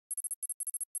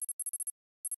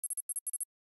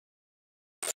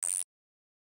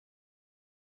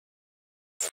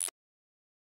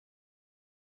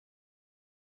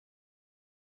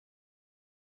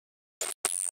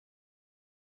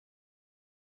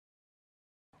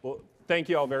Well, thank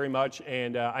you all very much,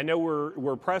 and I know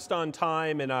we're pressed on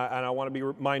time, and I want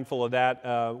to be mindful of that.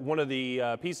 One of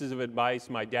the pieces of advice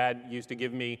my dad used to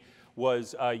give me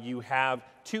was you have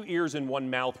 2 ears and 1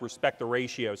 mouth, respect the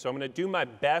ratio. So I'm going to do my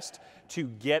best to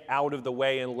get out of the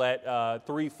way and let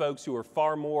 3 folks who are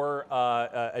far more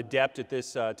adept at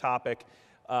this topic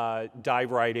dive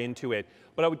right into it.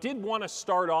 But I did want to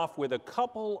start off with a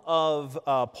couple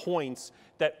of points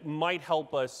that might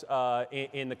help us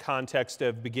in the context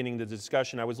of beginning the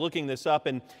discussion. I was looking this up,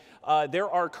 and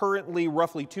there are currently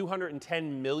roughly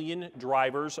 210 million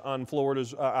drivers on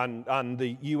Florida's on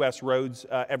the U.S. roads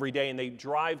every day, and they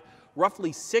drive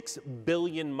roughly 6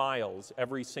 billion miles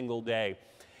every single day.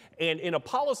 And in a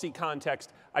policy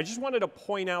context, I just wanted to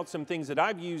point out some things that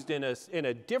I've used in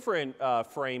a different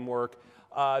framework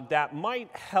that might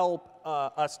help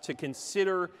us to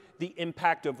consider the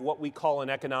impact of what we call an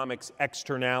economics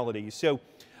externality. So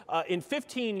in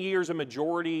 15 years, a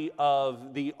majority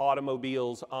of the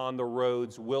automobiles on the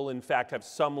roads will in fact have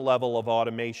some level of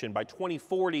automation. By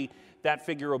 2040, that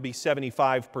figure will be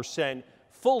 75%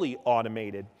 fully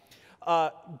automated.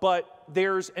 But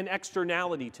there's an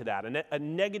externality to that, a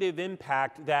negative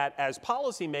impact that as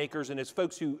policymakers and as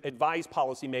folks who advise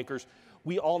policymakers,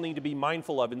 we all need to be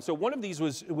mindful of. And so one of these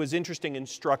was interesting and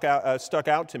stuck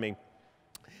out to me.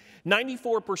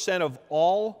 94% of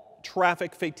all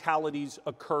traffic fatalities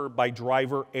occur by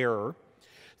driver error.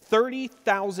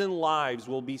 30,000 lives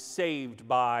will be saved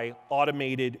by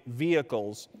automated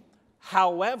vehicles.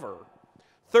 However,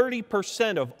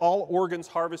 30% of all organs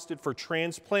harvested for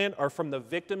transplant are from the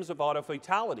victims of auto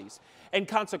fatalities. And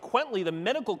consequently, the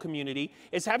medical community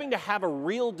is having to have a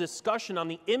real discussion on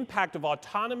the impact of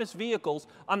autonomous vehicles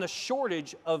on the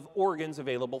shortage of organs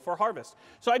available for harvest.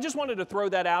 So I just wanted to throw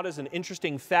that out as an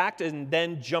interesting fact and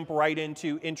then jump right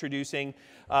into introducing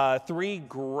 3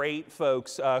 great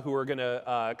folks who are going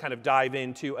to kind of dive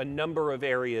into a number of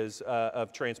areas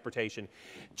of transportation.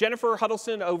 Jennifer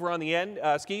Huddleston over on the end,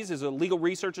 Skees, is a legal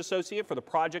research associate for the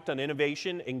Project on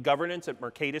Innovation and Governance at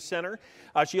Mercatus Center.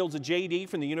 She holds a JD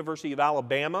from the University of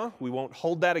Alabama. We won't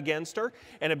hold that against her.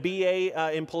 And a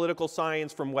BA in political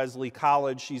science from Wesley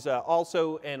College. She's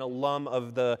also an alum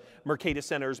of the Mercatus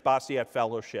Center's Bastiat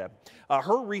Fellowship.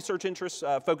 Her research interests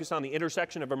focus on the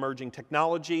intersection of emerging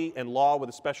technology and law with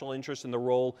a special interest in the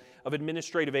role of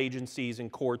administrative agencies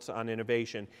and courts on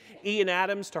innovation. Ian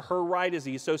Adams, to her right, is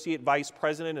the Associate Vice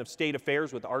President of State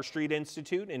Affairs with R Street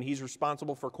Institute, and he's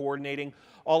responsible for coordinating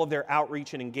all of their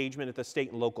outreach and engagement at the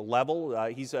state and local level.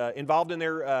 He's involved in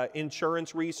their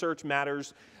insurance research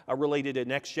matters related to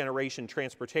next generation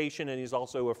transportation, and he's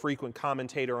also a frequent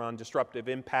commentator on disruptive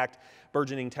impact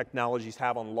burgeoning technologies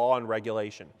have on law and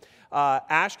regulation.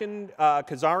 Ashkan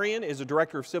Kazarian is a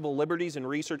Director of Civil Liberties and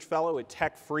Research Fellow at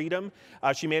Tech Freedom.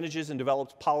 She manages and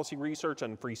develops policy research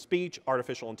on free speech,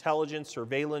 artificial intelligence,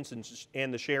 surveillance,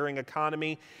 and the sharing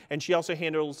economy. And she also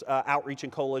handles outreach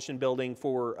and coalition building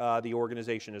for the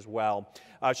organization as well.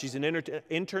 She's an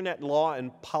Internet Law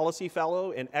and Policy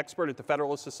Fellow and expert at the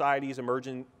Federalist Society's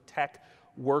Emerging Tech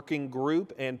Working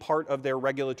Group and part of their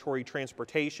regulatory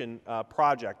transportation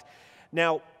project.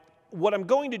 Now, what I'm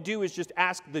going to do is just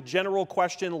ask the general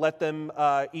question, let them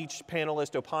each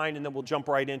panelist opine, and then we'll jump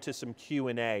right into some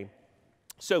Q&A.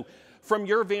 So from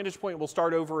your vantage point, we'll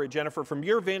start over at Jennifer. From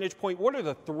your vantage point, what are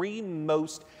the 3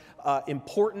 most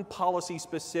important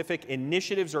policy-specific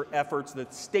initiatives or efforts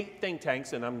that state think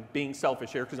tanks, and I'm being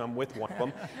selfish here because I'm with one of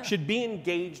them, should be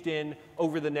engaged in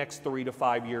over the next 3 to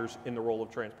 5 years in the role of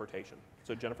transportation?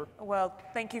 So Jennifer? Well,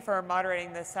 thank you for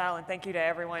moderating this, Sal, and thank you to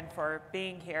everyone for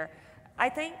being here. I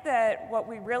think that what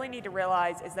we really need to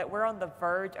realize is that we're on the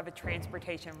verge of a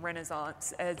transportation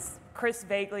renaissance. As Chris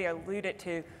vaguely alluded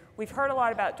to, we've heard a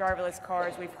lot about driverless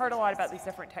cars, we've heard a lot about these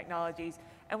different technologies,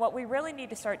 and what we really need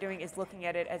to start doing is looking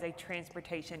at it as a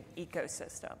transportation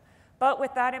ecosystem. But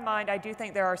with that in mind, I do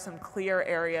think there are some clear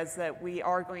areas that we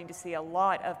are going to see a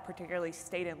lot of particularly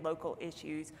state and local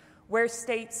issues where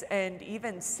states and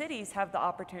even cities have the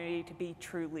opportunity to be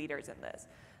true leaders in this.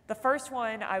 The first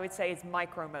one I would say is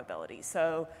micromobility.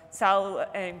 So Sal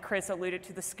and Chris alluded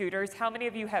to the scooters. How many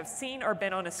of you have seen or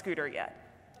been on a scooter yet?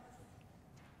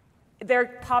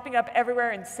 They're popping up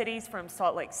everywhere in cities from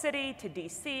Salt Lake City to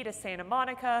DC to Santa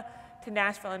Monica to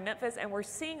Nashville and Memphis, and we're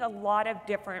seeing a lot of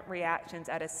different reactions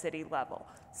at a city level.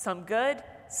 Some good,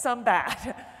 some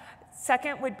bad.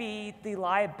 Second would be the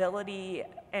liability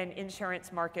and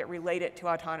insurance market related to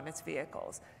autonomous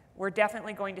vehicles. We're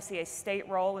definitely going to see a state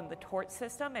role in the tort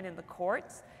system and in the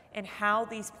courts and how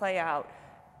these play out.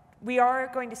 We are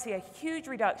going to see a huge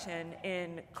reduction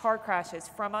in car crashes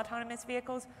from autonomous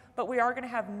vehicles, but we are going to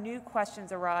have new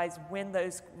questions arise when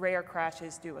those rare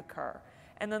crashes do occur.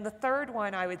 And then the third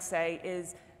one I would say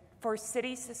is for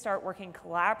cities to start working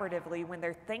collaboratively when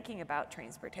they're thinking about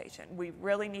transportation. We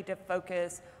really need to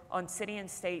focus on city and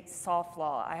state soft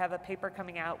law. I have a paper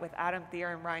coming out with Adam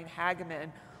Thier and Ryan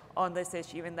Hageman on this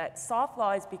issue, and that soft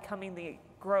law is becoming the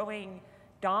growing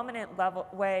dominant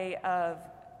way of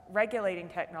regulating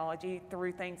technology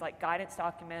through things like guidance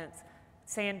documents,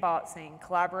 sandboxing,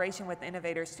 collaboration with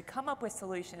innovators to come up with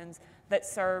solutions that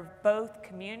serve both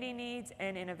community needs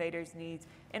and innovators' needs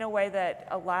in a way that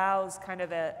allows kind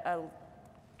of a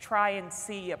try and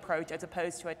see approach as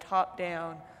opposed to a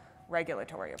top-down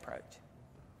regulatory approach.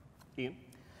 Ian?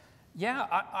 Yeah,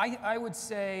 I would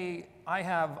say I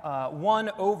have one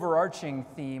overarching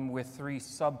theme with 3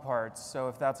 subparts, so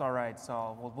if that's all right,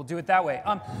 so we'll do it that way.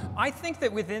 I think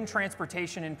that within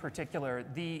transportation in particular,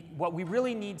 what we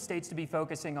really need states to be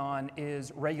focusing on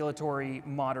is regulatory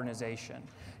modernization.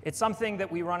 It's something that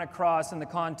we run across in the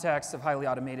context of highly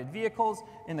automated vehicles,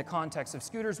 in the context of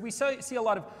scooters. We see a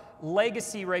lot of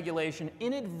legacy regulation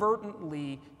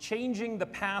inadvertently changing the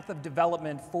path of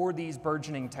development for these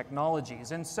burgeoning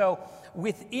technologies. And so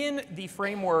within the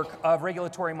framework of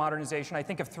regulatory modernization, I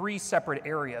think of 3 separate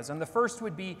areas. And the first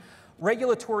would be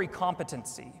regulatory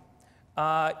competency.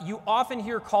 You often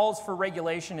hear calls for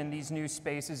regulation in these new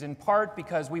spaces, in part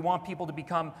because we want people to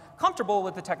become comfortable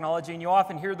with the technology, and you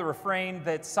often hear the refrain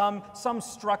that some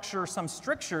structure, some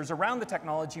strictures around the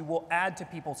technology will add to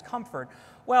people's comfort.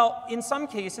 Well, in some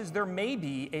cases, there may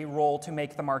be a role to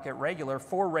make the market regular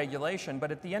for regulation,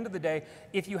 but at the end of the day,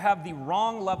 if you have the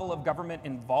wrong level of government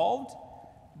involved,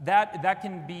 that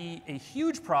can be a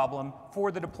huge problem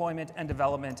for the deployment and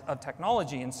development of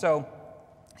technology. And so,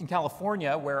 in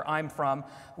California, where I'm from,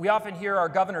 we often hear our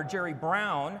governor, Jerry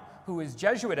Brown, who is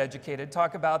Jesuit educated,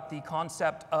 talk about the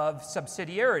concept of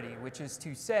subsidiarity, which is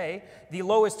to say the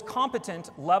lowest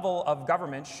competent level of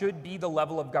government should be the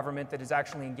level of government that is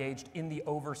actually engaged in the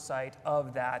oversight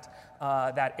of that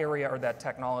area or that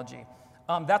technology.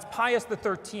 That's Pius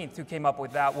XIII who came up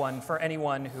with that one for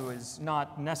anyone who is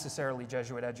not necessarily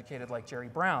Jesuit educated like Jerry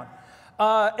Brown.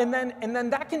 And then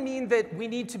that can mean that we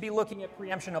need to be looking at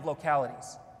preemption of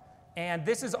localities. And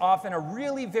this is often a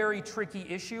really very tricky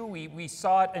issue. We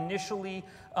saw it initially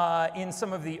in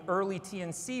some of the early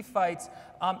TNC fights.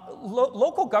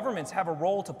 Local governments have a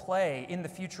role to play in the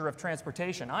future of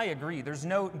transportation. I agree, there's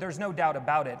no doubt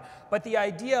about it. But the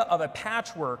idea of a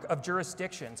patchwork of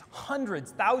jurisdictions,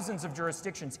 hundreds, thousands of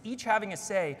jurisdictions, each having a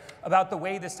say about the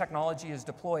way this technology is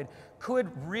deployed,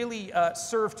 could really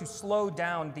serve to slow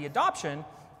down the adoption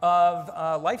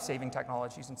of life-saving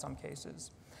technologies in some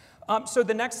cases. So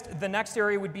the next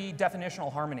area would be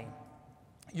definitional harmony.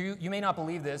 You may not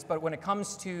believe this, but when it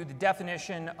comes to the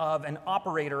definition of an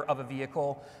operator of a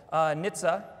vehicle,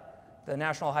 NHTSA, the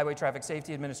National Highway Traffic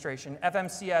Safety Administration,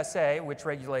 FMCSA, which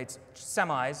regulates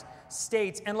semis,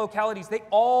 states, and localities, they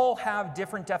all have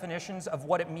different definitions of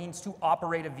what it means to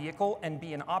operate a vehicle and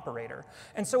be an operator.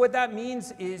 And so what that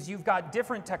means is you've got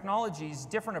different technologies,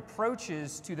 different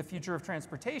approaches to the future of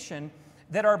transportation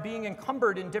that are being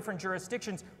encumbered in different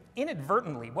jurisdictions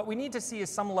inadvertently. What we need to see is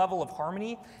some level of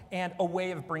harmony and a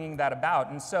way of bringing that about.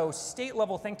 And so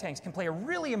state-level think tanks can play a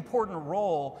really important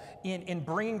role in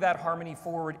bringing that harmony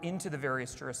forward into the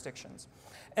various jurisdictions.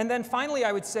 And then finally,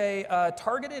 I would say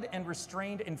targeted and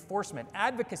restrained enforcement,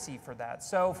 advocacy for that.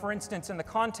 So for instance, in the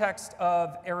context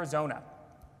of Arizona,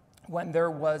 when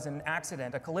there was an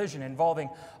accident, a collision involving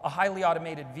a highly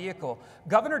automated vehicle,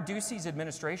 Governor Ducey's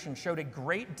administration showed a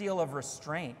great deal of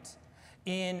restraint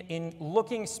in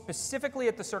looking specifically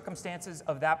at the circumstances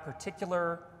of that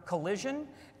particular collision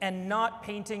and not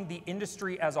painting the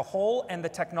industry as a whole and the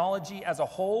technology as a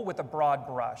whole with a broad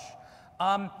brush.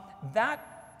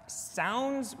 That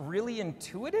sounds really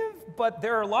intuitive, but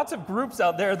there are lots of groups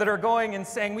out there that are going and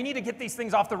saying, we need to get these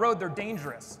things off the road, they're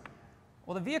dangerous.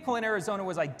 Well, the vehicle in Arizona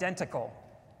was identical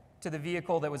to the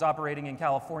vehicle that was operating in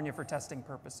California for testing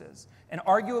purposes. And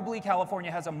arguably,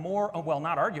 California has a more, well,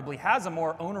 not arguably, has a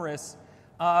more onerous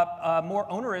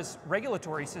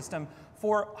regulatory system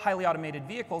for highly automated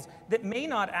vehicles that may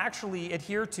not actually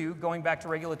adhere to, going back to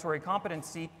regulatory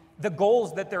competency, the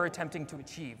goals that they're attempting to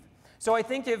achieve. So I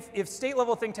think if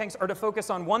state-level think tanks are to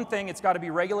focus on one thing, it's got to be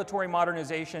regulatory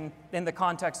modernization in the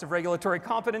context of regulatory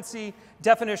competency,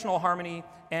 definitional harmony,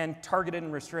 and targeted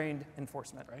and restrained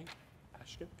enforcement. Right?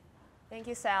 Ashton? Thank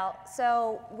you, Sal.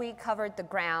 So we covered the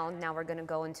ground. Now we're going to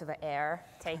go into the air,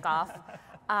 takeoff.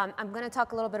 I'm going to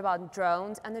talk a little bit about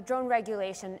drones. And the drone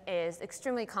regulation is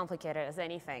extremely complicated as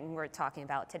anything we're talking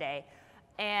about today.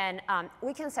 And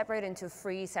we can separate into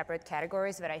 3 separate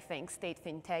categories that I think state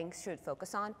think tanks should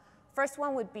focus on. First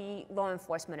one would be law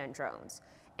enforcement and drones.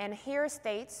 And here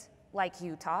states like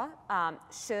Utah,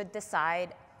 should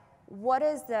decide what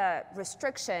is the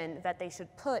restriction that they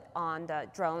should put on the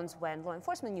drones when law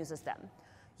enforcement uses them.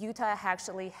 Utah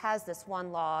actually has this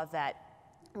one law that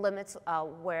limits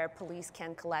where police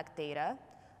can collect data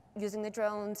using the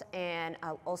drones, and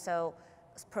also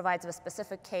provides a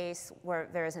specific case where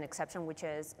there is an exception, which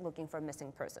is looking for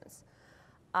missing persons.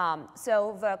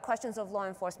 So the questions of law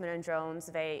enforcement and drones,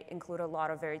 they include a lot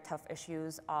of very tough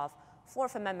issues of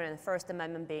Fourth Amendment and First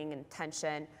Amendment being in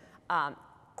tension,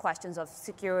 questions of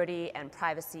security and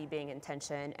privacy being in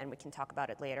tension, and we can talk about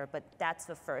it later, but that's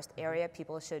the first area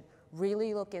people should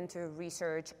really look into,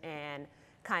 research, and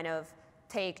kind of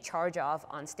take charge of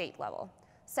on state level.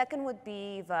 Second would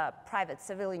be the private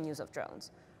civilian use of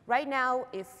drones. Right now,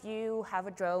 if you have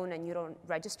a drone and you don't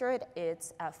register it,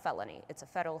 it's a felony. It's a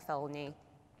federal felony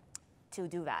to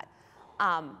do that.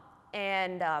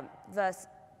 The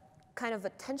kind of a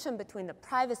tension between the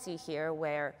privacy here,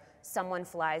 where someone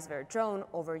flies their drone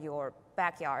over your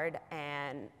backyard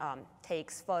and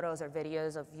takes photos or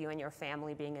videos of you and your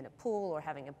family being in a pool or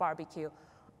having a barbecue,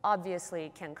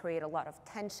 obviously can create a lot of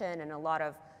tension and a lot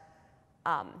of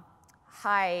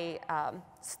high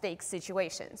stakes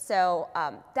situations. So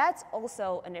that's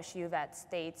also an issue that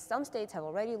some states have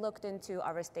already looked into,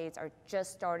 other states are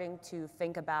just starting to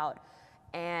think about,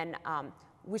 and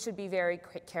we should be very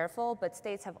careful, but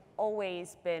states have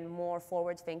always been more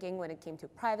forward thinking when it came to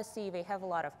privacy. They have a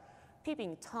lot of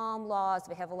peeping Tom laws,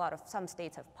 some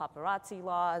states have paparazzi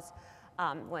laws,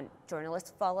 when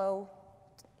journalists follow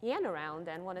Ian around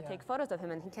and want to take photos of him,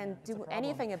 and he can't do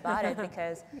anything about it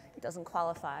because he doesn't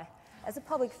qualify as a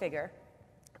public figure.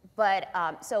 But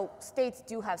so states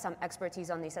do have some expertise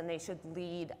on these, and they should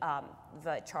lead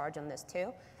the charge on this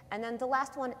too. And then the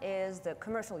last one is the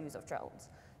commercial use of drones.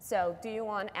 So do you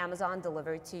want Amazon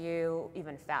delivered to you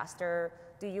even faster?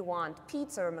 Do you want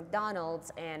pizza or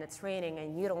McDonald's and it's raining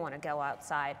and you don't want to go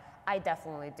outside? I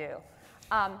definitely do.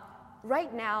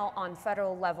 Right now, on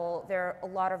federal level, there are a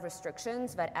lot of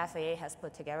restrictions that FAA has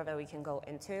put together that we can go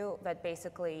into that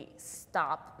basically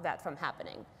stop that from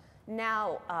happening.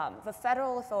 Now, the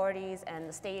federal authorities and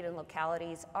the state and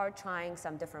localities are trying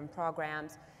some different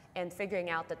programs and figuring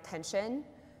out the tension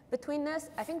between this.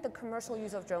 I think the commercial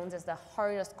use of drones is the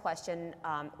hardest question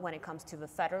when it comes to the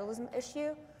federalism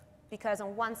issue, because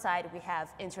on one side we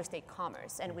have interstate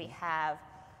commerce and we have,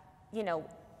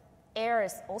 air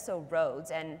is also roads.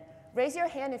 And raise your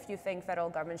hand if you think federal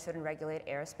government shouldn't regulate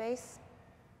airspace.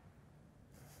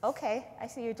 Okay, I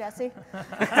see you, Jesse. It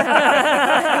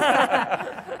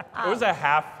was a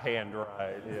half hand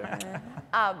right.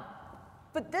 Yeah.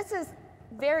 But this is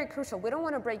very crucial. We don't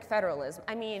want to break federalism.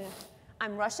 I mean,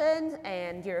 I'm Russian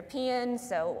and European,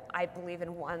 so I believe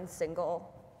in one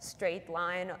single straight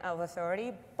line of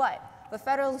authority, but the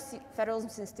federalism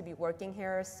seems to be working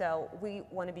here, so we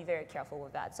want to be very careful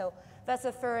with that. So that's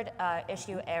the third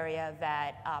issue area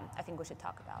that I think we should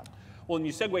talk about. Well, and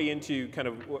you segue into kind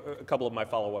of a couple of my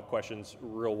follow-up questions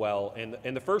real well,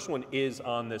 and the first one is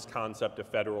on this concept of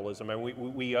federalism. And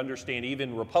we understand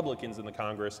even Republicans in the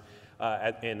Congress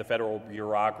and the federal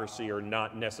bureaucracy are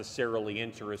not necessarily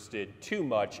interested too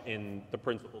much in the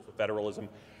principles of federalism.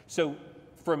 So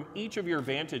from each of your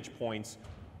vantage points,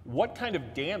 what kind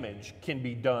of damage can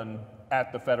be done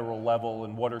at the federal level,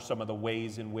 and what are some of the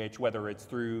ways in which, whether it's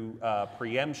through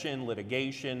preemption,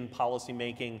 litigation,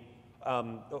 policymaking,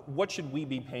 what should we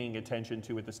be paying attention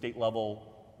to at the state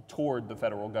level toward the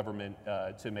federal government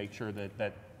to make sure that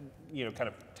kind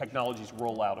of technologies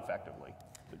roll out effectively?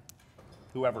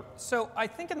 Whoever. So I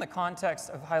think in the context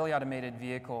of highly automated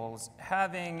vehicles,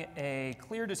 having a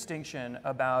clear distinction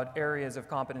about areas of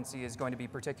competency is going to be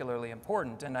particularly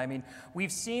important. And I mean,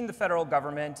 we've seen the federal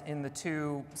government in the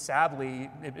two, sadly,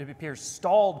 it appears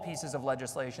stalled pieces of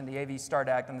legislation, the AV START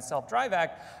Act and the Self-Drive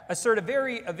Act, assert a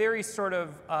very sort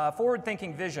of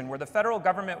forward-thinking vision where the federal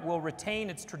government will retain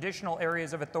its traditional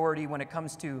areas of authority when it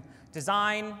comes to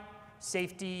design,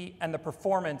 safety, and the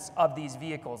performance of these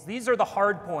vehicles. These are the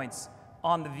hard points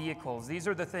on the vehicles. These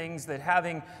are the things that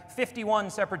having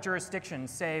 51 separate jurisdictions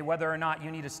say whether or not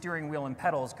you need a steering wheel and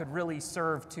pedals could really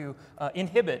serve to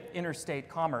inhibit interstate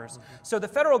commerce. So the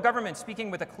federal government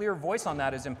speaking with a clear voice on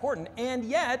that is important, and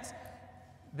yet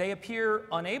they appear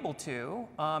unable to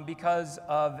because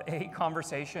of a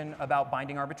conversation about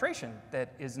binding arbitration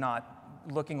that is not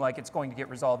looking like it's going to get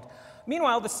resolved.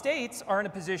 Meanwhile, the states are in a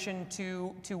position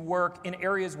to work in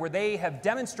areas where they have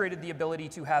demonstrated the ability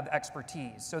to have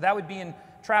expertise. So that would be in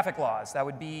traffic laws, that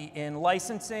would be in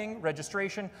licensing,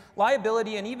 registration,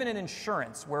 liability, and even in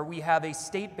insurance, where we have a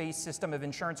state-based system of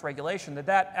insurance regulation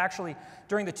that actually,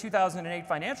 during the 2008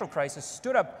 financial crisis,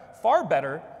 stood up far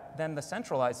better than the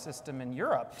centralized system in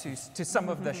Europe to some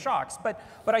of the shocks. But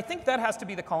I think that has to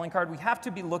be the calling card. We have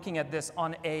to be looking at this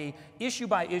on a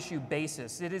issue-by-issue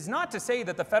basis. It is not to say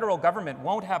that the federal government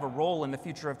won't have a role in the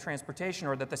future of transportation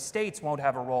or that the states won't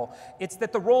have a role. It's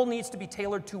that the role needs to be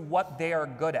tailored to what they are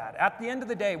good at. At the end of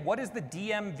the day, what is the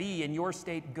DMV in your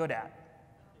state good at?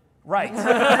 Right.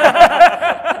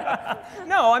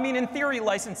 No, I mean, in theory,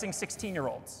 licensing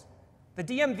 16-year-olds. The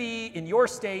DMV in your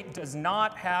state does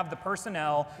not have the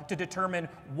personnel to determine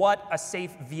what a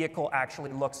safe vehicle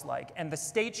actually looks like. And the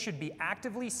state should be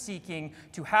actively seeking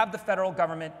to have the federal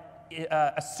government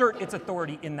assert its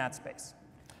authority in that space.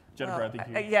 Jennifer, I think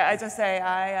you... Yeah, as I say,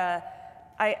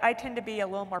 I tend to be a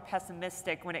little more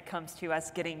pessimistic when it comes to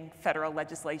us getting federal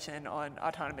legislation on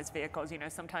autonomous vehicles. You know,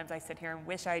 sometimes I sit here and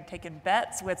wish I had taken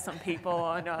bets with some people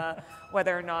on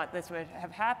whether or not this would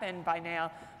have happened by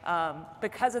now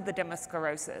because of the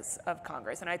demosclerosis of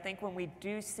Congress. And I think when we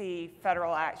do see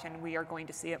federal action, we are going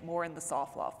to see it more in the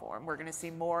soft law form. We're going to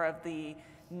see more of the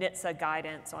NHTSA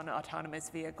guidance on autonomous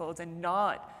vehicles and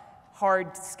not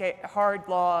hard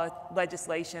law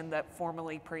legislation that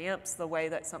formally preempts the way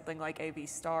that something like AV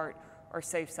Start or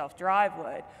Safe Self-Drive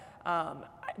would.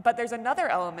 But there's another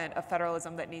element of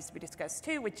federalism that needs to be discussed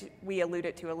too, which we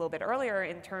alluded to a little bit earlier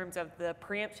in terms of the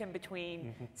preemption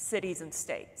between cities and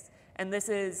states. And this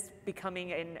is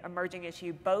becoming an emerging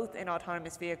issue both in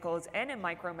autonomous vehicles and in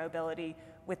micromobility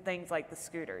with things like the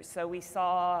scooters. So we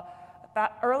saw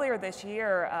earlier this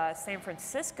year, San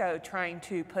Francisco trying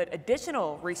to put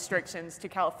additional restrictions to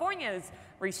California's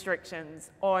restrictions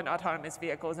on autonomous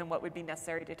vehicles and what would be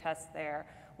necessary to test there.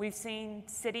 We've seen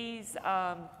cities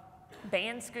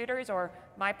ban scooters, or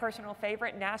my personal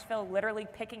favorite, Nashville, literally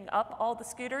picking up all the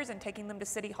scooters and taking them to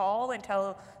City Hall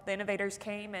until the innovators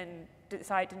came and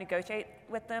decided to negotiate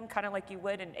with them, kind of like you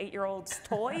would an 8-year-old's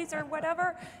toys or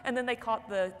whatever. And then they caught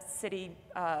the city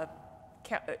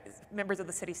members of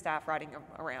the city staff riding them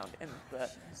around in the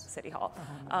City Hall.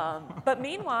 But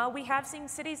meanwhile, we have seen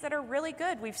cities that are really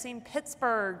good. We've seen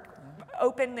Pittsburgh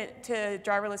open it to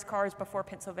driverless cars before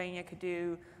Pennsylvania could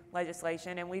do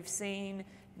legislation, and we've seen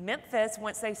Memphis,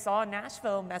 once they saw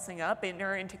Nashville messing up,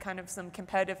 enter into kind of some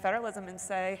competitive federalism and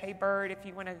say, hey, Bird, if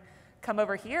you want to come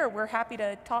over here, we're happy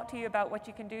to talk to you about what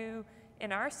you can do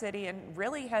in our city, and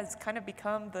really has kind of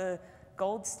become the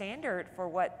gold standard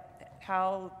for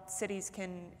how cities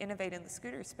can innovate in the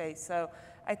scooter space. So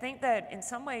I think that in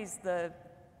some ways the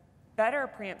better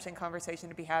preemption conversation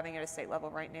to be having at a state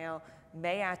level right now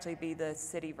may actually be the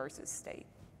city versus state.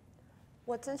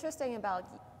 What's interesting about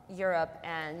Europe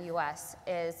and US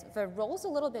is the roles a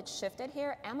little bit shifted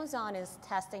here. Amazon is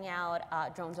testing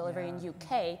out drone delivery in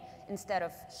UK instead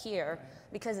of here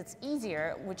because it's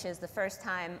easier, which is the first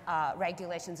time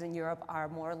regulations in Europe are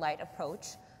more light approach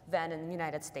than in the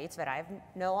United States that I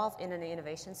know of in an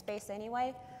innovation space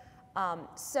anyway.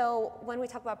 So when we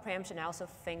talk about preemption, I also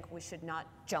think we should not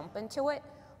jump into it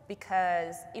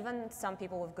because even some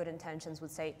people with good intentions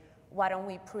would say, why don't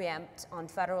we preempt on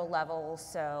federal level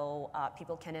so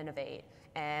people can innovate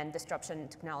and disruption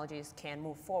technologies can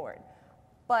move forward.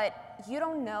 But you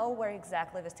don't know where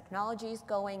exactly this technology is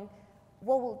going,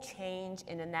 what will change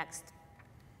in the next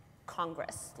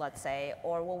Congress, let's say,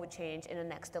 or what would change in the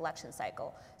next election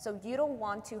cycle. So you don't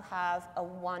want to have a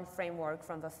one framework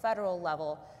from the federal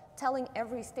level telling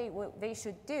every state what they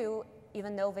should do,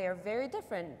 even though they are very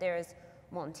different. There's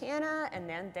Montana, and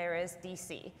then there is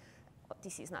DC. Well,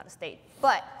 DC is not a state,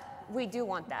 but we do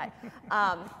want that.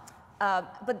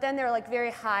 But then there are like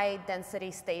very high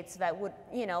density states that would,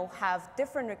 have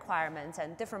different requirements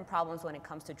and different problems when it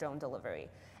comes to drone delivery.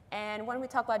 And when we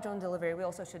talk about drone delivery, we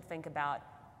also should think about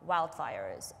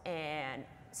wildfires and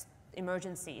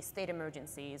emergencies, state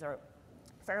emergencies, or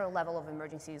federal level of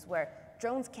emergencies where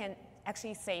drones can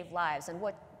actually save lives, and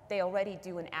what they already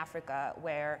do in Africa,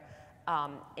 where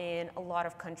in a lot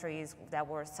of countries that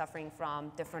were suffering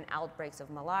from different outbreaks of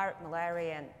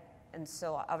malaria and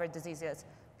so other diseases,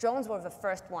 drones were the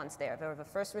first ones there. They were the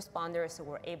first responders who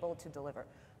were able to deliver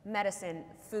medicine,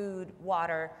 food,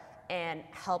 water, and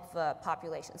help the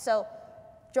population. So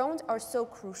drones are so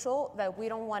crucial that we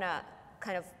don't want to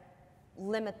kind of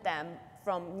limit them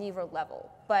from neither level.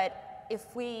 But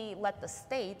if we let the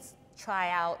states try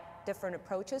out different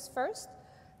approaches first,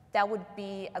 that would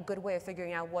be a good way of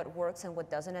figuring out what works and what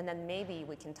doesn't, and then maybe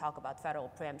we can talk about federal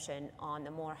preemption on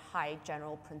a more high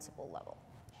general principle level.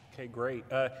 Okay, great.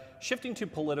 Shifting to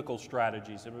political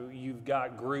strategies, I mean, you've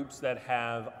got groups that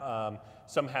have,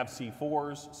 some have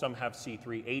C4s, some have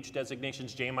C3H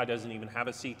designations. JMI doesn't even have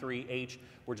a C3H.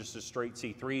 We're just a straight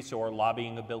C3, so our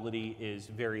lobbying ability is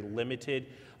very limited.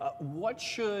 What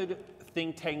should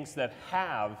think tanks that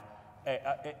have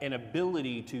an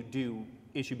ability to do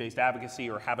issue-based advocacy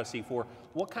or have a C4,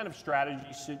 what kind of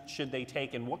strategies should they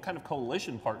take, and what kind of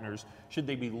coalition partners should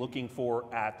they be looking for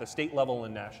at the state level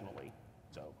and nationally?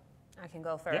 So, I can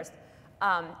go first.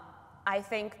 Yeah. I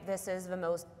think this is the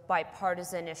most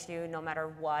bipartisan issue, no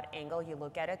matter what angle you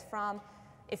look at it from.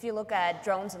 If you look at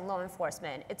drones and law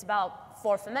enforcement, it's about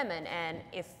Fourth Amendment, and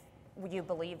if you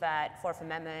believe that Fourth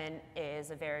Amendment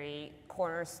is a very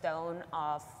cornerstone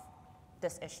of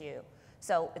this issue.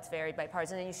 So it's very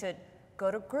bipartisan, and you should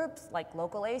go to groups like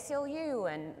local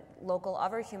ACLU and local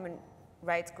other human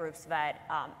rights groups that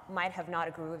might have not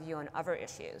agreed with you on other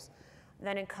issues.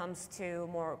 Then it comes to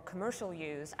more commercial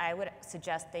use, I would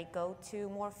suggest they go to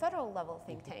more federal level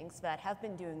think tanks that have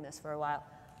been doing this for a while,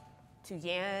 to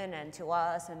Yan and to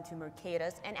us and to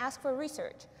Mercatus, and ask for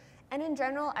research. And in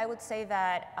general, I would say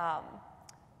that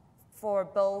for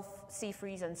both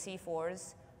C3s and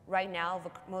C4s, right now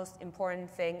the most important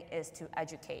thing is to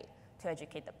educate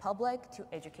the public, to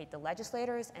educate the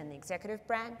legislators and the executive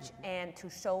branch, and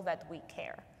to show that we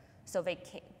care, so they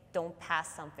don't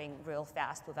pass something real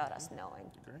fast without us knowing.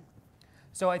 Great.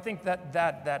 So I think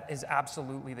that is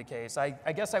absolutely the case. I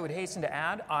guess I would hasten to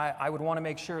add, I would want to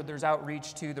make sure there's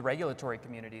outreach to the regulatory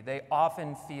community. They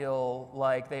often feel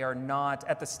like they are not,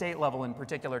 at the state level in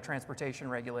particular, transportation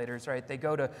regulators, right? They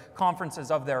go to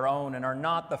conferences of their own and are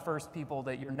not the first people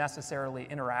that you're necessarily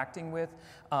interacting with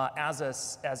as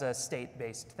a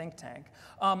state-based think tank.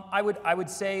 I would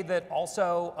say that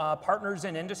also partners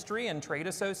in industry and trade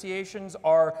associations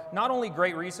are not only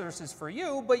great resources for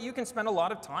you, but you can spend a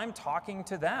lot of time talking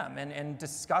to them and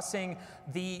discussing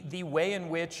the way in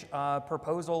which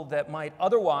proposal that might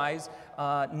otherwise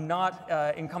not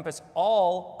encompass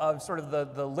all of sort of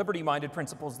the liberty-minded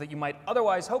principles that you might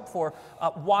otherwise hope for,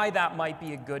 why that might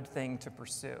be a good thing to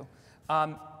pursue.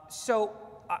 So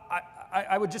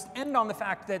I would just end on the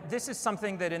fact that this is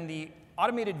something that in the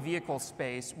automated vehicle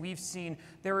space, we've seen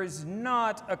there is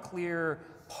not a clear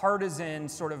partisan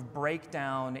sort of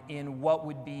breakdown in what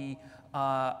would be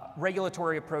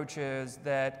regulatory approaches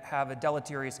that have a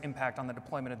deleterious impact on the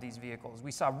deployment of these vehicles.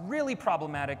 We saw really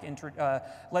problematic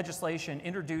legislation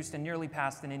introduced and nearly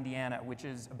passed in Indiana, which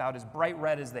is about as bright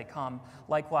red as they come.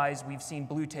 Likewise, we've seen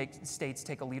blue states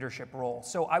take a leadership role.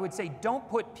 So I would say don't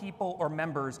put people or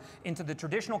members into the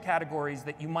traditional categories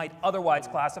that you might otherwise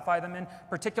classify them in,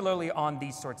 particularly on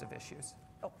these sorts of issues.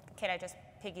 Oh, can I just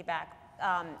piggyback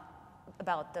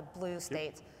about the blue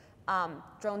states?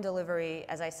 Drone delivery,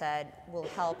 as I said, will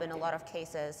help in a lot of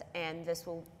cases, and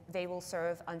they will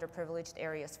serve underprivileged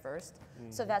areas first.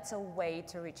 So that's a way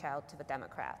to reach out to the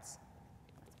Democrats.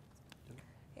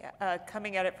 Yeah,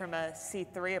 coming at it from a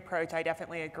C3 approach, I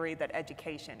definitely agree that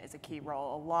education is a key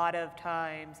role. A lot of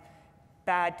times,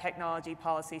 bad technology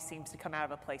policy seems to come out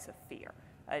of a place of fear.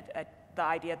 The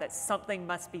idea that something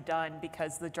must be done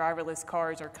because the driverless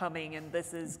cars are coming and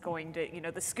this is going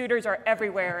to, the scooters are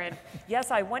everywhere, and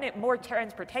yes, I wanted more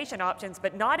transportation options,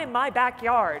 but not in my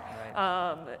backyard.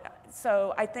 Right.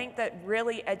 So I think that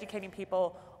really educating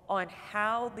people on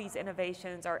how these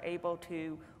innovations are able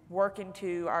to work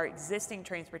into our existing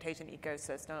transportation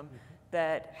ecosystem,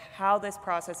 that how this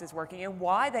process is working and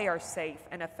why they are safe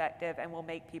and effective and will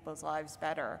make people's lives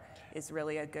better is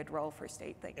really a good role for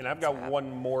state thinking. And I've got one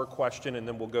more question, and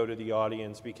then we'll go to the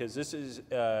audience, because this is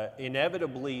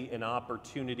inevitably an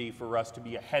opportunity for us to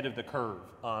be ahead of the curve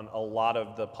on a lot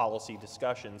of the policy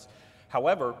discussions.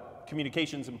 However,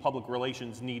 communications and public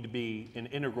relations need to be an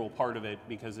integral part of it,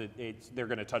 because they're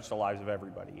going to touch the lives of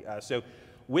everybody. So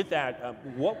with that,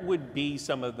 what would be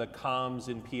some of the comms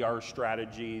and PR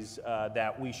strategies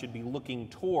that we should be looking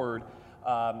toward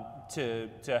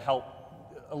to help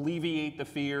alleviate the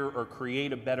fear or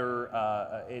create a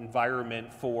better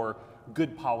environment for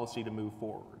good policy to move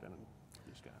forward? And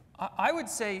I would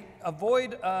say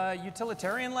avoid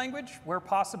utilitarian language where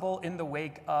possible in the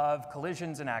wake of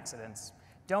collisions and accidents.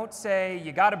 Don't say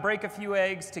you got to break a few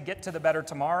eggs to get to the better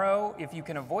tomorrow if you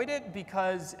can avoid it,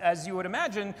 because as you would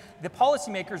imagine, the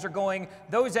policymakers are going,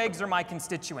 those eggs are my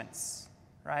constituents,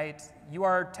 right? You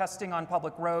are testing on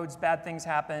public roads, bad things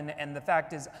happen, and the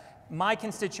fact is my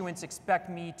constituents expect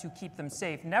me to keep them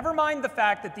safe. Never mind the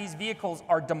fact that these vehicles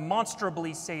are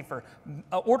demonstrably safer,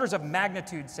 orders of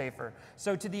magnitude safer.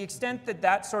 So to the extent that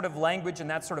that sort of language and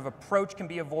that sort of approach can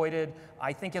be avoided,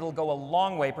 I think it'll go a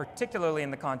long way, particularly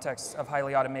in the context of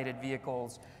highly automated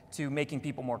vehicles, to making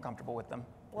people more comfortable with them.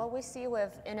 What we see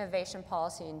with innovation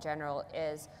policy in general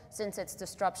is, since it's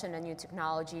disruption and new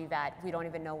technology that we don't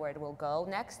even know where it will go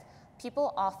next,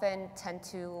 people often tend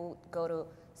to go to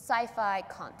sci-fi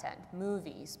content,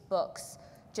 movies, books,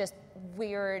 just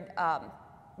weird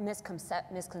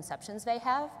misconceptions they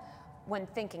have. when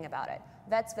thinking about it.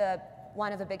 That's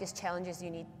one of the biggest challenges you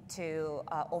need to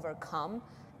overcome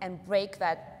and break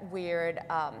that weird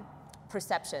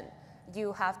perception.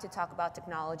 You have to talk about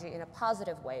technology in a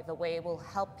positive way, the way it will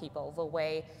help people, the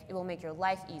way it will make your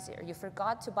life easier. You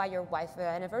forgot to buy your wife an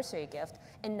anniversary gift,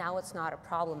 and now it's not a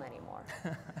problem anymore.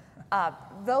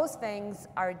 Those things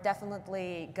are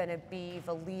definitely going to be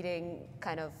the leading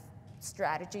kind of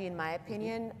strategy, in my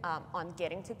opinion, on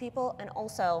getting to people. And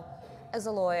also, as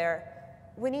a lawyer,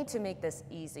 we need to make this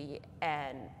easy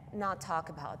and not talk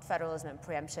about federalism and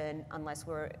preemption unless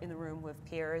we're in the room with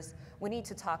peers. We need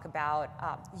to talk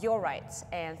about your rights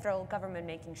and federal government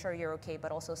making sure you're okay,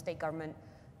 but also state government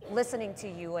listening to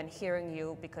you and hearing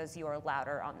you because you are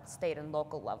louder on the state and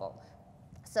local level.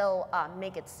 So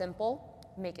make it simple,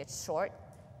 make it short,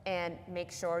 and make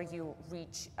sure you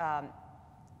reach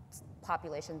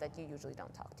population that you usually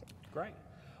don't talk to. Great.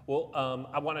 Well,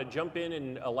 I want to jump in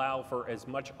and allow for as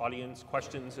much audience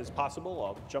questions as possible.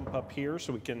 I'll jump up here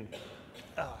so we can,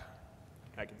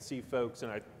 I can see folks,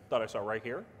 and I thought I saw right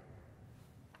here.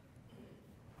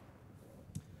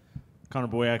 Connor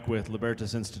Boyack with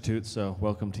Libertas Institute, so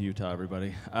welcome to Utah,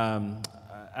 everybody.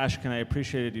 Ashkan, I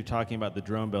appreciated you talking about the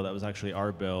drone bill. That was actually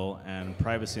our bill, and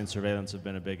privacy and surveillance have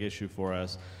been a big issue for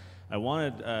us. I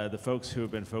wanted the folks who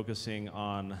have been focusing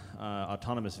on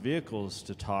autonomous vehicles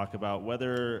to talk about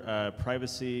whether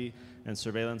privacy and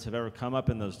surveillance have ever come up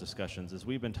in those discussions. As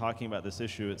we've been talking about this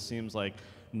issue, it seems like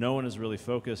no one is really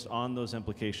focused on those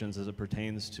implications as it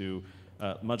pertains to,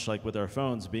 much like with our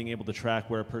phones, being able to track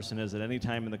where a person is at any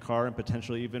time in the car and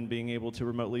potentially even being able to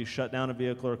remotely shut down a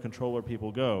vehicle or control where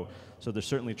people go. So there's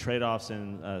certainly trade-offs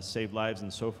and save lives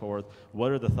and so forth.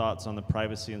 What are the thoughts on the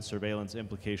privacy and surveillance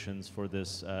implications for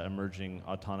this emerging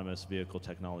autonomous vehicle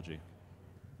technology?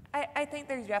 I think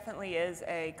there definitely is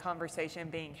a conversation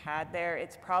being had there.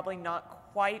 It's probably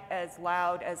not quite as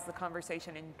loud as the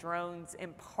conversation in drones,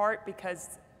 in part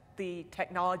because the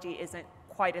technology isn't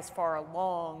quite as far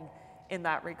along in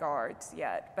that regards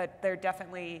yet. But there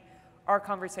definitely are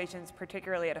conversations,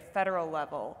 particularly at a federal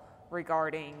level,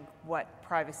 regarding what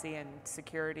privacy and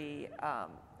security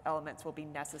elements will be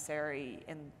necessary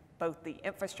in both the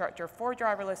infrastructure for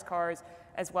driverless cars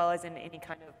as well as in any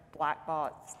kind of black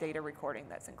box data recording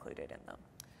that's included in them.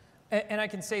 And I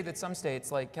can say that some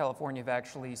states, like California, have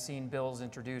actually seen bills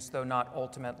introduced, though not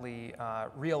ultimately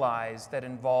realized, that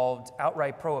involved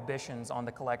outright prohibitions on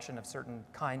the collection of certain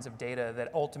kinds of data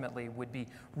that ultimately would be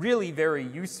really very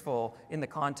useful in the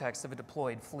context of a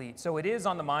deployed fleet. So it is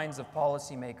on the minds of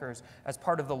policymakers as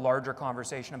part of the larger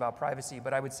conversation about privacy,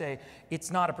 but I would say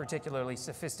it's not a particularly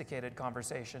sophisticated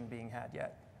conversation being had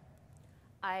yet.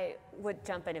 I would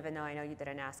jump in, even though I know you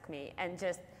didn't ask me, and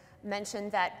just mention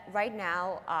that right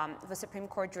now the Supreme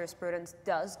Court jurisprudence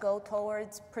does go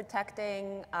towards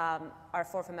protecting our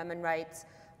Fourth Amendment rights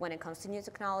when it comes to new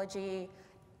technology.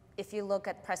 If you look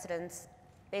at precedents,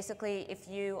 basically if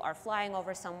you are flying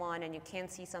over someone and you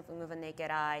can't see something with a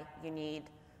naked eye, you need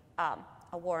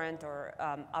a warrant or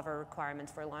other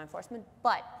requirements for law enforcement.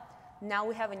 But now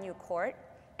we have a new court,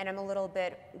 and I'm a little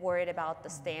bit worried about the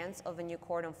stance of a new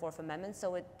court on Fourth Amendment,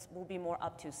 so it will be more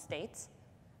up to states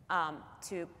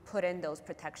to put in those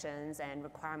protections and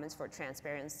requirements for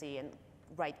transparency and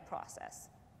right process.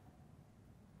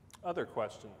 Other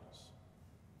questions?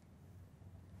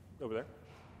 Over there.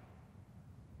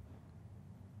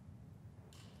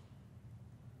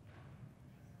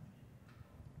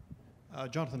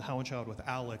 Jonathan Howenchild with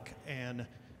ALEC, and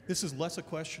this is less a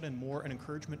question and more an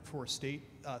encouragement for state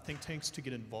think tanks to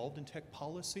get involved in tech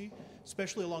policy,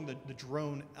 especially along the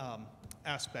drone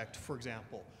aspect, for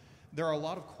example. There are a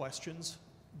lot of questions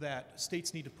that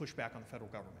states need to push back on the federal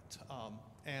government.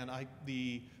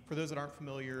 For those that aren't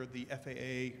familiar, the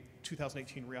FAA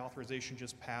 2018 reauthorization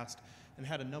just passed and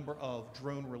had a number of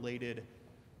drone-related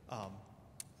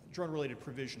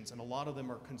provisions, and a lot of them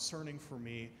are concerning for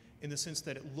me in the sense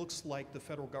that it looks like the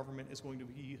federal government is going to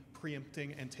be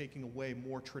preempting and taking away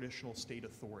more traditional state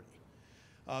authority.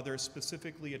 There's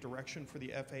specifically a direction for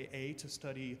the FAA to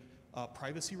study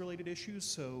privacy-related issues,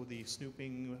 so the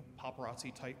snooping,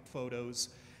 paparazzi-type photos,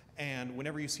 and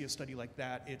whenever you see a study like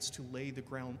that, it's to lay the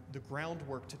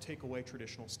groundwork to take away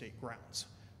traditional state grounds.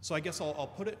 So I guess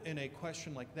I'll put it in a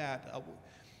question like that.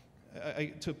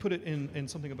 To put it in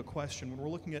something of a question, when we're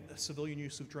looking at civilian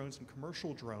use of drones and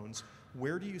commercial drones,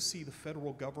 where do you see the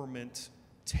federal government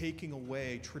taking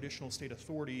away traditional state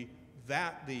authority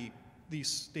that these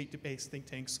state-based think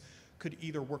tanks could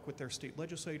either work with their state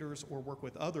legislators or work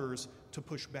with others to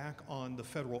push back on the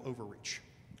federal overreach?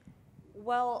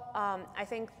 Well, I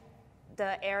think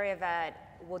the area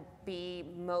that would be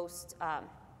most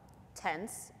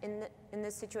tense in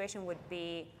this situation would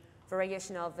be for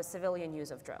regulation of the civilian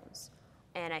use of drones.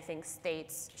 And I think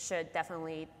states should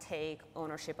definitely take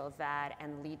ownership of that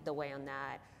and lead the way on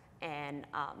that, and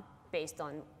based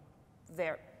on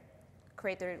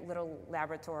create their little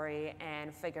laboratory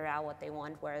and figure out what they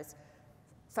want, whereas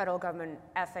federal government,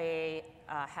 FAA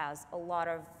has a lot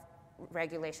of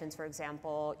regulations. For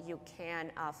example, you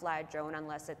can't fly a drone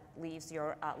unless it leaves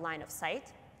your line of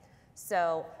sight.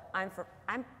 So I'm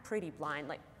pretty blind.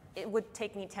 Like, it would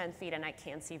take me 10 feet and I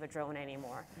can't see the drone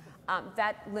anymore.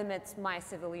 That limits my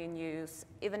civilian use,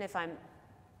 even if I'm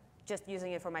just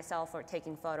using it for myself or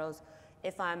taking photos.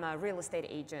 If I'm a real estate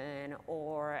agent,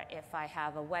 or if I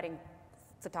have a wedding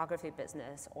photography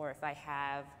business, or if I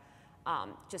have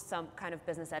just some kind of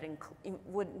business that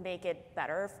would make it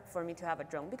better for me to have a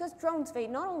drone. Because drones, they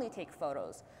not only take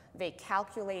photos, they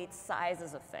calculate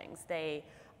sizes of things. They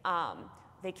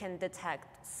can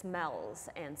detect smells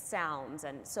and sounds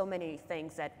and so many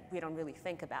things that we don't really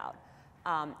think about.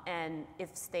 And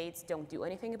if states don't do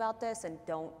anything about this and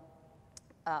don't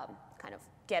kind of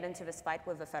get into this fight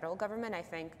with the federal government, I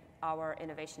think our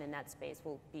innovation in that space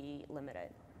will be limited.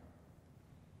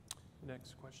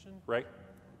 Next question. Ray?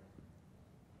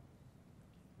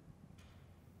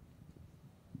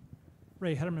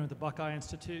 Ray Hederman with the Buckeye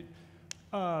Institute.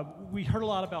 We heard a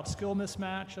lot about skill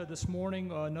mismatch this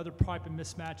morning. Another type of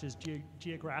mismatch is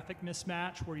geographic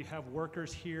mismatch, where you have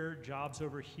workers here, jobs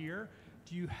over here.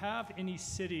 Do you have any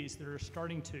cities that are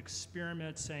starting to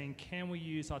experiment saying, can we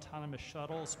use autonomous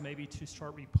shuttles maybe to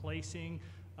start replacing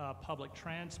public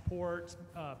transport?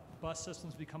 Bus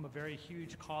systems become a very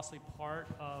huge, costly part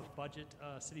of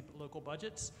city local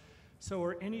budgets. So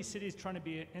are any cities trying to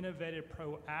be innovative,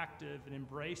 proactive, and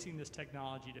embracing this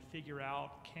technology to figure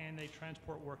out, can they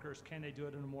transport workers? Can they do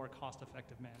it in a more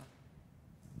cost-effective manner?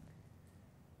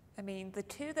 I mean, the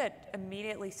two that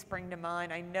immediately spring to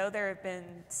mind, I know there have been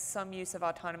some use of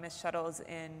autonomous shuttles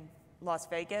in Las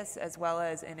Vegas as well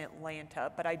as in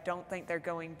Atlanta, but I don't think they're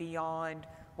going beyond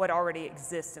what already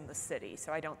exists in the city.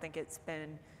 So I don't think it's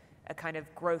been a kind of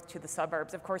growth to the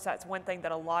suburbs. Of course, that's one thing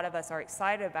that a lot of us are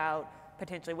excited about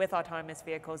potentially with autonomous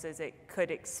vehicles, is it could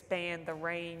expand the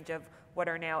range of what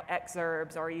are now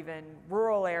exurbs, or even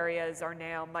rural areas are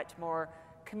now much more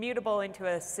commutable into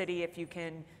a city if you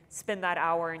can spend that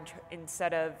hour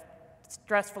instead of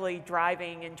stressfully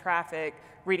driving in traffic,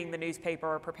 reading the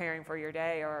newspaper, or preparing for your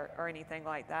day, or anything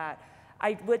like that.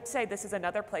 I would say this is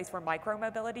another place where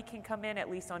micromobility can come in, at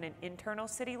least on an internal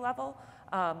city level.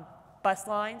 Bus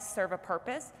lines serve a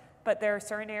purpose, but there are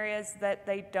certain areas that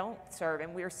they don't serve,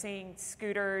 and we're seeing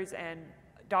scooters and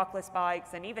dockless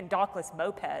bikes and even dockless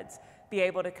mopeds be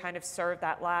able to kind of serve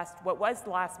that what was the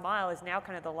last mile is now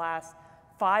kind of the last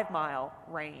 5-mile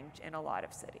range in a lot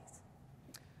of cities.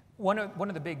 One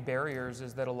of the big barriers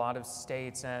is that a lot of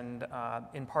states, and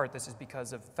in part this is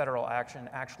because of federal action,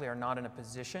 actually are not in a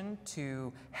position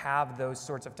to have those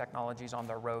sorts of technologies on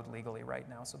their road legally right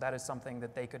now. So that is something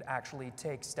that they could actually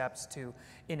take steps to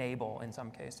enable in some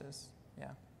cases.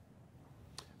 Yeah.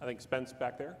 I think Spence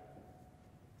back there.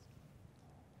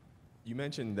 You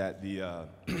mentioned that the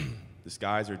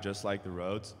skies are just like the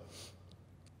roads.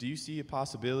 Do you see a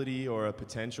possibility or a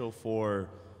potential for,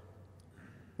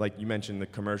 like you mentioned,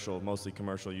 the mostly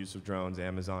commercial use of drones,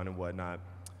 Amazon and whatnot.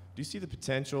 Do you see the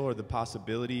potential or the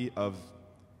possibility of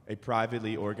a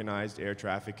privately organized air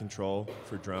traffic control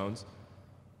for drones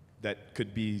that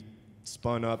could be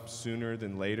spun up sooner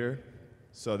than later,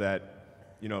 so that,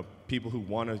 you know, people who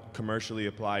want to commercially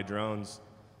apply drones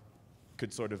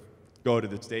could sort of go to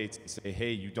the states and say, hey,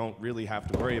 you don't really have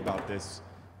to worry about this.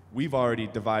 We've already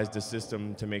devised a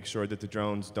system to make sure that the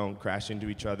drones don't crash into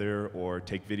each other or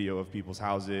take video of people's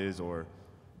houses or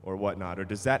whatnot? Or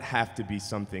does that have to be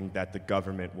something that the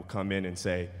government will come in and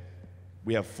say,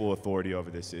 we have full authority over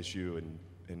this issue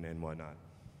and whatnot?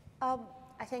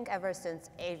 I think ever since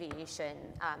aviation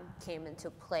came into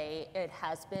play, it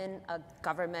has been a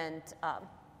government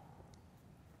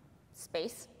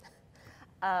space.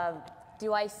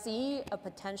 Do I see a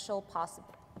potential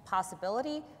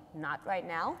possibility? Not right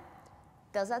now.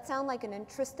 Does that sound like an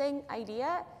interesting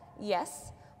idea?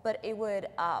 Yes, but it would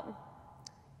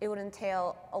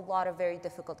entail a lot of very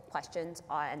difficult questions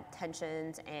on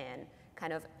tensions, and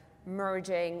kind of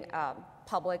merging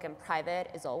public and private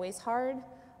is always hard.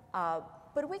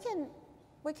 But we can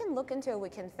look into it. We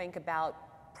can think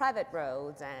about private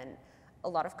roads, and a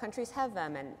lot of countries have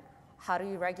them, and how do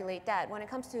you regulate that? When it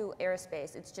comes to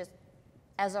aerospace, it's just,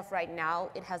 as of right now,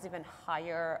 it has even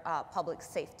higher public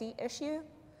safety issue,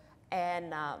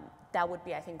 and that would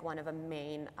be, I think, one of the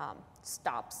main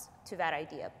stops to that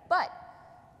idea. But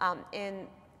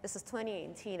this is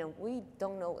 2018, and we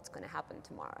don't know what's going to happen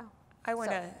tomorrow. I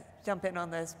want to jump in on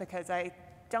this because I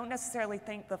don't necessarily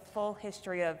think the full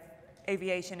history of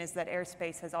aviation is that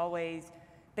airspace has always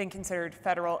been considered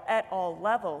federal at all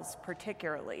levels,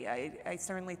 particularly. I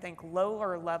certainly think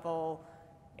lower level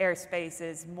airspace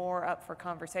is more up for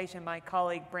conversation. My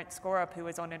colleague Brent Skorup, who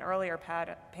was on an earlier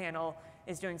panel,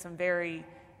 is doing some very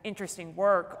interesting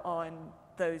work on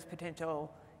those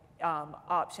potential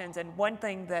options. And one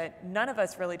thing that none of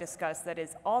us really discussed that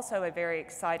is also a very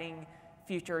exciting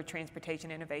future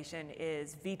transportation innovation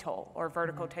is VTOL, or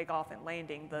vertical takeoff and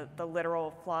landing, the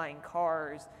literal flying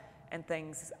cars and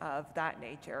things of that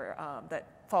nature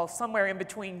that fall somewhere in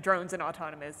between drones and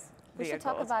autonomous vehicles. We should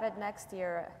talk about it next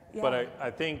year. Yeah. But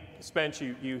I think, Spence,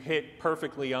 you hit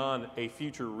perfectly on a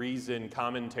future reason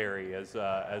commentary as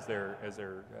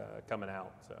they're coming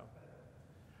out. So,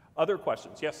 other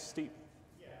questions? Yes, Steve.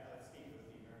 Yeah, Steve with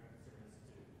the American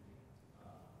Institute.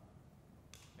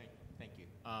 Thank you.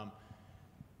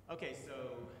 Okay,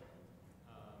 so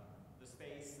the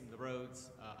space and the roads,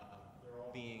 they're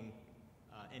all being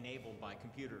enabled by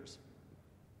computers.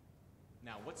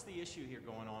 Now, what's the issue here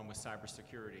going on with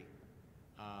cybersecurity?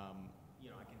 You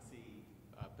know, I can see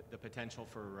the potential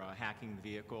for hacking the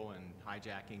vehicle and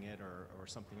hijacking it or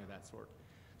something of that sort.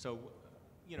 So,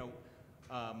 you know,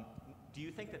 do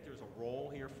you think that there's a role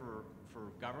here for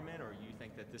government, or do you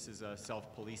think that this is a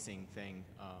self-policing thing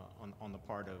on the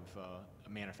part of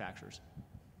manufacturers?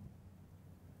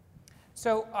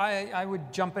 So I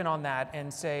would jump in on that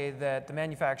and say that the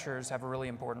manufacturers have a really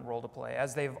important role to play,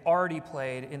 as they've already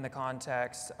played in the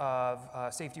context of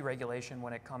safety regulation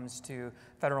when it comes to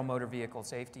federal motor vehicle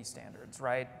safety standards,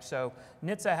 right? So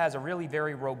NHTSA has a really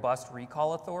very robust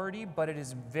recall authority, but it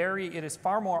is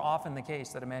far more often the case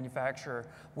that a manufacturer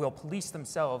will police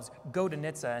themselves, go to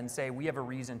NHTSA and say, we have a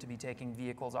reason to be taking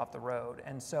vehicles off the road.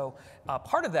 And so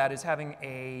part of that is having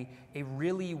a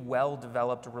really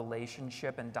well-developed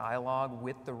relationship and dialogue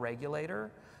with the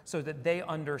regulator so that they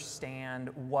understand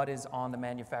what is on the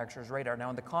manufacturer's radar. Now,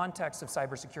 in the context of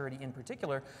cybersecurity in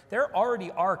particular, there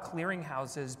already are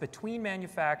clearinghouses between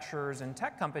manufacturers and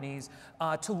tech companies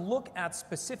to look at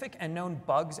specific and known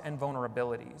bugs and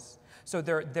vulnerabilities. So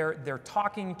they're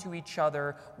talking to each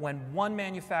other. When one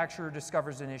manufacturer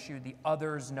discovers an issue, the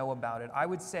others know about it. I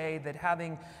would say that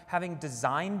having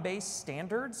design-based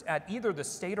standards at either the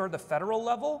state or the federal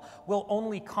level will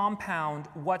only compound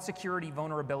what security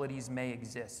vulnerabilities may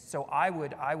exist. So I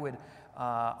would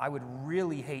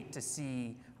really hate to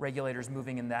see regulators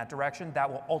moving in that direction. That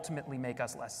will ultimately make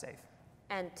us less safe.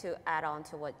 And to add on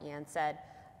to what Ian said,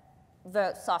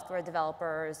 the software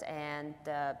developers and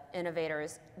the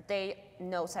innovators, they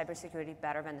know cybersecurity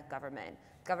better than the government.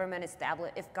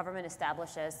 If government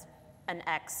establishes an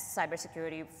X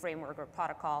cybersecurity framework or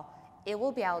protocol, it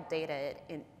will be outdated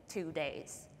in 2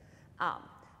 days.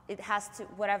 It has to,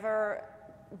 whatever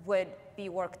would be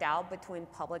worked out between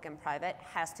public and private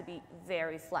has to be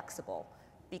very flexible,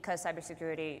 because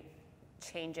cybersecurity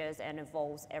changes and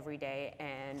evolves every day,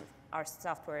 and our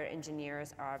software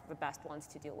engineers are the best ones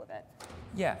to deal with it.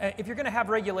 Yeah, if you're going to have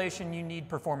regulation, you need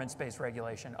performance-based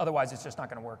regulation. Otherwise, it's just not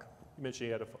going to work. You mentioned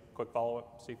you had a quick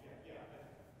follow-up, Steve. Yeah,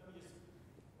 let me just,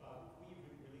 we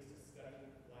released a study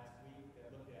last week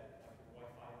that looked at the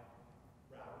Wi-Fi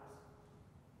routers,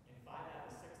 and 5 out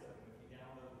of 6 of them, if you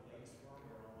download the latest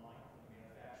firmware online from the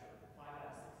manufacturer, 5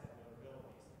 out of 6 have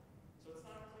vulnerabilities. So it's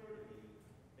not clear to me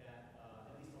that,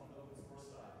 at least on the open source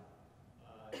side,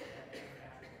 that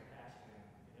manufacturers are patching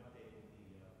and updating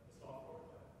the software,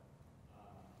 but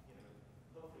you know,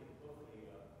 hopefully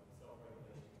self-regulation will work.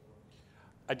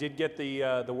 I did get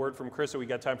the word from Chris, so we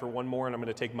got time for one more, and I'm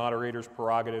going to take moderator's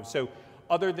prerogative. So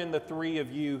other than the three of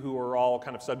you who are all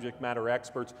kind of subject matter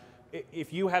experts,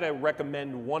 if you had to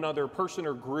recommend one other person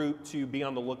or group to be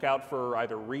on the lookout for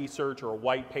either research or a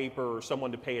white paper or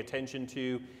someone to pay attention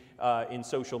to in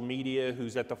social media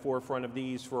who's at the forefront of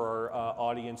these for our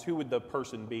audience, who would the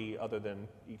person be other than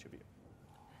each of you?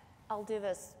 I'll do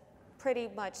this pretty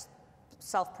much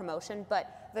self-promotion,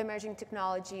 but the Emerging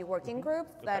Technology Working Group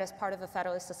that is part of the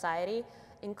Federalist Society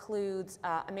includes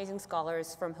amazing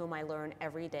scholars from whom I learn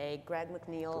every day. Greg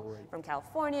McNeil from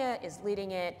California is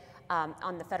leading it.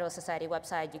 On the Federalist Society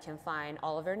website, you can find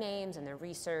all of their names and their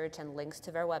research and links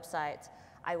to their websites.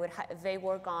 They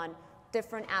work on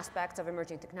different aspects of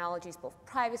emerging technologies, both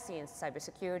privacy and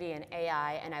cybersecurity and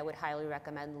AI, and I would highly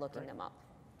recommend looking them up.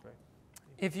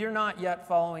 If you're not yet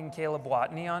following Caleb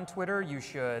Watney on Twitter, you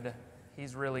should.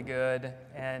 He's really good,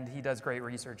 and he does great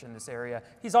research in this area.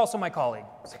 He's also my colleague.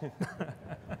 So.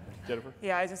 Jennifer?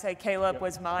 Yeah, I was going to say Caleb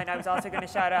was mine. I was also going to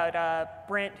shout out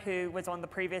Brent, who was on the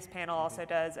previous panel, also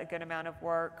does a good amount of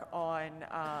work on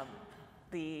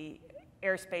the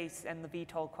airspace and the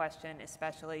VTOL question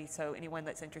especially. So anyone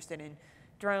that's interested in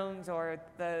drones or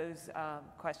those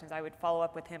questions, I would follow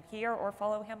up with him here or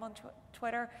follow him on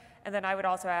Twitter. And then I would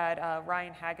also add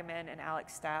Ryan Hageman and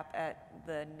Alex Stapp at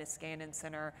the Niskanen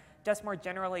Center, just more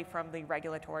generally from the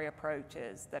regulatory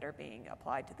approaches that are being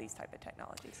applied to these type of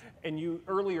technologies. And you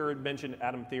earlier had mentioned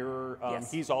Adam Thierer.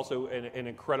 Yes. He's also an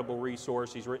incredible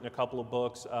resource. He's written a couple of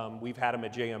books. We've had him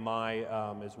at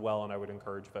JMI as well, and I would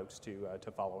encourage folks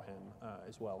to follow him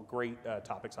as well. Great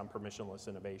topics on permissionless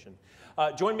innovation.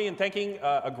 Join me in thanking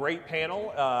a great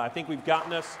panel. I think we've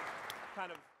gotten us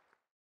kind of